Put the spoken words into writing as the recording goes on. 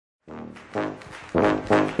So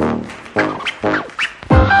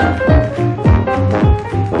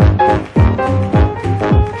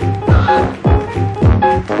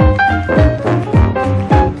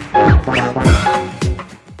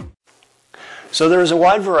there is a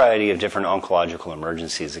wide variety of different oncological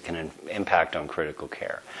emergencies that can impact on critical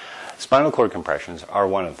care. Spinal cord compressions are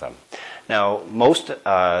one of them. Now, most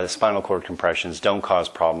spinal cord compressions don't cause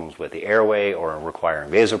problems with the airway or require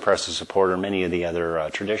vasopressor support or many of the other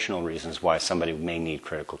traditional reasons why somebody may need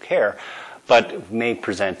critical care, but may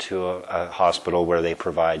present to a hospital where they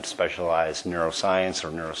provide specialized neuroscience or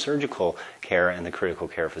neurosurgical care, and the critical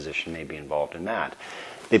care physician may be involved in that.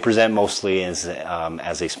 They present mostly as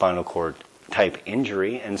a spinal cord type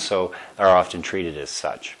injury, and so are often treated as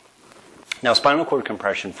such. Now, spinal cord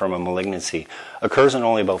compression from a malignancy occurs in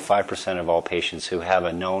only about 5% of all patients who have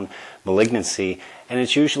a known malignancy, and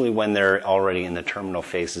it's usually when they're already in the terminal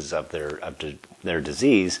phases of their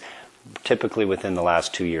disease, typically within the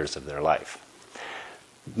last 2 years of their life.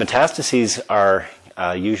 Metastases are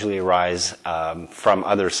usually arise from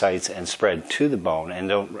other sites and spread to the bone, and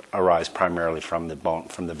don't arise primarily from the bone,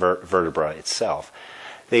 from the vertebra itself.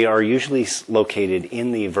 They are usually located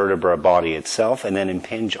in the vertebra body itself and then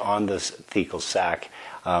impinge on the thecal sac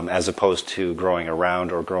as opposed to growing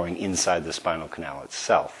around or growing inside the spinal canal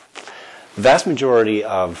itself. The vast majority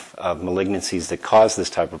of malignancies that cause this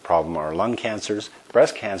type of problem are lung cancers,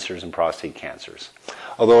 breast cancers, and prostate cancers.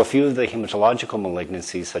 Although a few of the hematological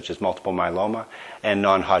malignancies, such as multiple myeloma and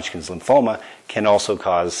non-Hodgkin's lymphoma, can also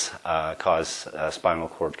cause spinal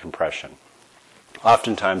cord compression.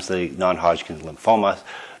 Oftentimes, the non-Hodgkin's lymphomas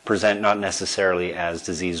present not necessarily as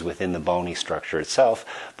disease within the bony structure itself,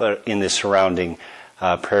 but in the surrounding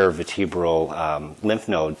paravertebral lymph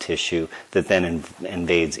node tissue that then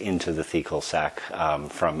invades into the thecal sac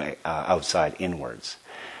from outside inwards.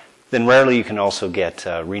 Then rarely you can also get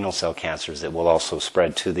renal cell cancers that will also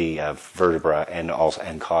spread to the vertebra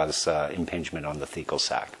and cause impingement on the thecal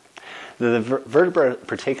sac. The vertebrae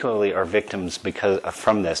particularly are victims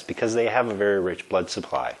from this because they have a very rich blood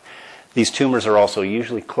supply. These tumors are also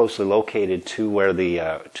usually closely located to where the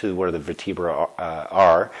vertebrae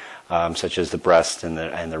are, such as the breast and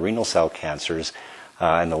the renal cell cancers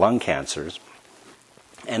and the lung cancers.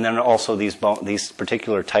 And then also these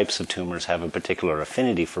particular types of tumors have a particular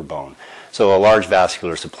affinity for bone. So a large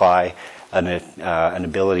vascular supply, an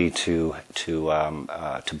ability to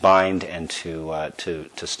bind and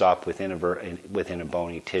to stop within a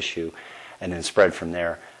bony tissue, and then spread from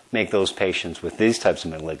there, make those patients with these types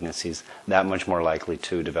of malignancies that much more likely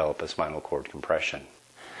to develop a spinal cord compression.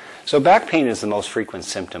 So back pain is the most frequent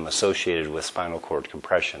symptom associated with spinal cord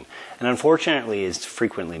compression, and unfortunately is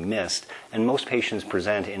frequently missed, and most patients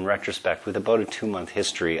present in retrospect with about a 2-month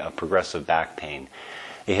history of progressive back pain.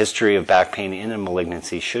 A history of back pain in a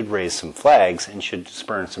malignancy should raise some flags and should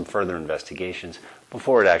spur some further investigations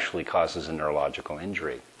before it actually causes a neurological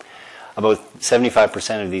injury. About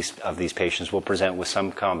 75% of these patients will present with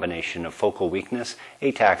some combination of focal weakness,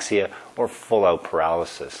 ataxia, or full-out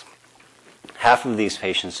paralysis. Half of these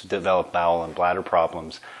patients develop bowel and bladder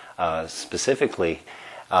problems specifically,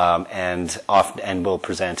 and will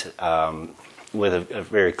present with a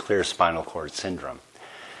very clear spinal cord syndrome.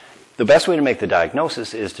 The best way to make the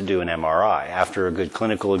diagnosis is to do an MRI. After a good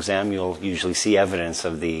clinical exam, you'll usually see evidence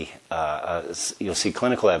of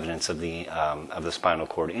clinical evidence of the spinal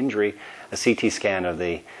cord injury. A CT scan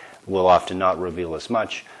will often not reveal as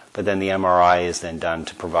much, but then the MRI is then done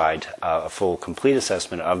to provide a full, complete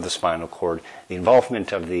assessment of the spinal cord, the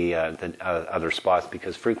involvement of the other spots,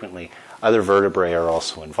 because frequently other vertebrae are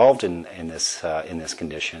also involved in this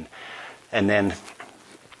condition, and then.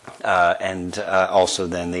 Also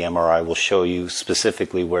then the MRI will show you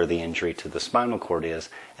specifically where the injury to the spinal cord is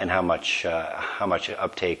and how much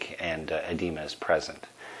uptake and edema is present.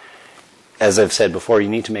 As I've said before, you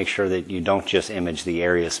need to make sure that you don't just image the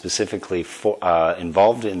area specifically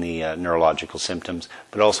involved in the neurological symptoms,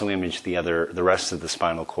 but also image the rest of the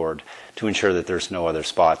spinal cord to ensure that there's no other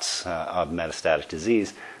spots of metastatic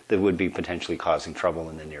disease that would be potentially causing trouble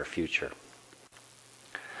in the near future.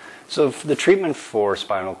 So the treatment for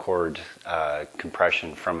spinal cord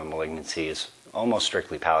compression from a malignancy is almost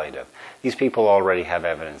strictly palliative. These people already have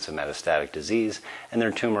evidence of metastatic disease, and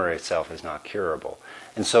their tumor itself is not curable.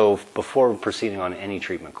 And so before proceeding on any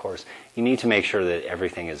treatment course, you need to make sure that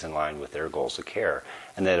everything is in line with their goals of care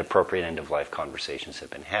and that appropriate end-of-life conversations have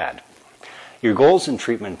been had. Your goals in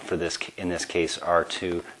treatment in this case are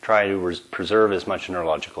to try to preserve as much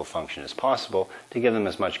neurological function as possible, to give them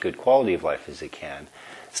as much good quality of life as they can,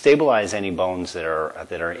 stabilize any bones that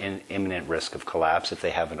are in imminent risk of collapse if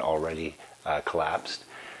they haven't already collapsed,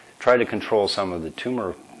 try to control some of the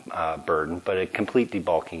tumor burden, but a complete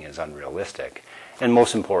debulking is unrealistic, and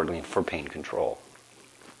most importantly, for pain control.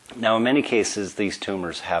 Now, in many cases, these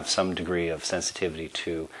tumors have some degree of sensitivity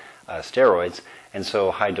to steroids, and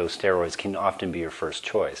so high-dose steroids can often be your first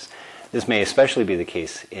choice. This may especially be the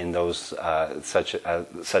case in those such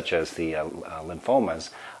as the lymphomas,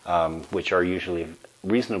 which are usually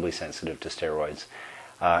reasonably sensitive to steroids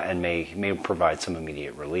and may provide some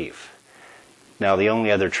immediate relief. Now, the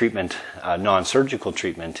only other treatment, non-surgical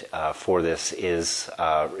treatment for this is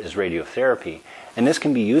radiotherapy, and this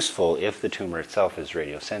can be useful if the tumor itself is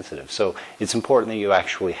radiosensitive. So it's important that you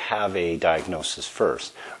actually have a diagnosis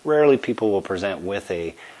first. Rarely people will present with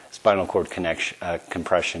a spinal cord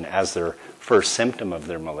compression as their first symptom of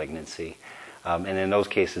their malignancy, and in those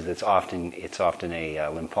cases it's often a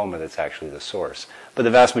lymphoma that's actually the source. But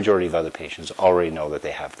the vast majority of other patients already know that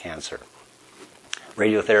they have cancer.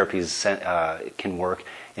 Radiotherapies can work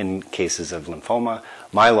in cases of lymphoma,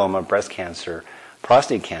 myeloma, breast cancer,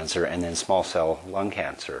 prostate cancer, and then small cell lung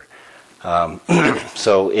cancer.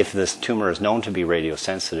 So if this tumor is known to be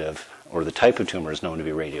radiosensitive, or the type of tumor is known to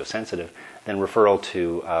be radiosensitive, then referral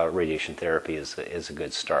to radiation therapy is a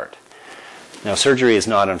good start. Now, surgery is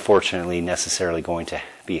not, unfortunately, necessarily going to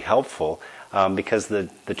be helpful because the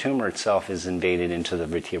tumor itself is invaded into the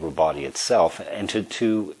vertebral body itself, and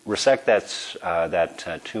to resect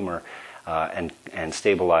that tumor and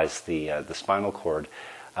stabilize the spinal cord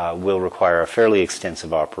will require a fairly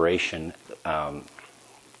extensive operation,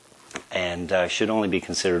 and should only be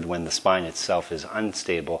considered when the spine itself is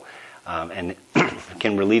unstable and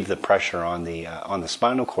can relieve the pressure on the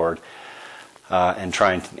spinal cord and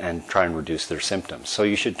try and reduce their symptoms. So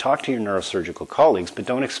you should talk to your neurosurgical colleagues, but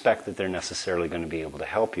don't expect that they're necessarily going to be able to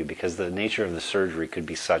help you, because the nature of the surgery could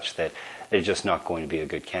be such that they're just not going to be a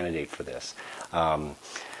good candidate for this.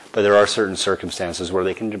 But there are certain circumstances where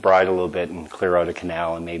they can debride a little bit and clear out a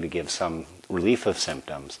canal and maybe give some relief of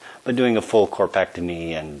symptoms. But doing a full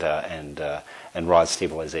corpectomy and rod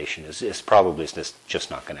stabilization is probably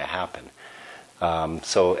just not going to happen.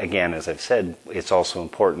 So again, as I've said, it's also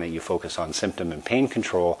important that you focus on symptom and pain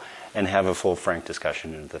control and have a full, frank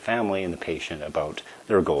discussion with the family and the patient about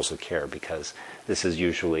their goals of care, because this is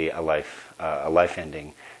usually a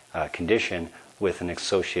life-ending condition with an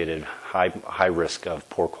associated high risk of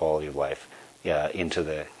poor quality of life into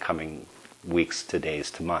the coming weeks to days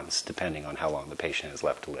to months, depending on how long the patient is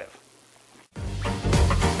left to live.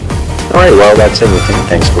 All right, well, that's everything.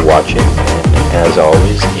 Thanks for watching. And as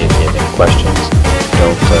always, if you have any questions,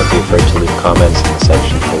 don't be afraid to leave comments in the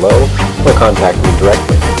section below or contact me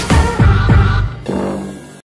directly.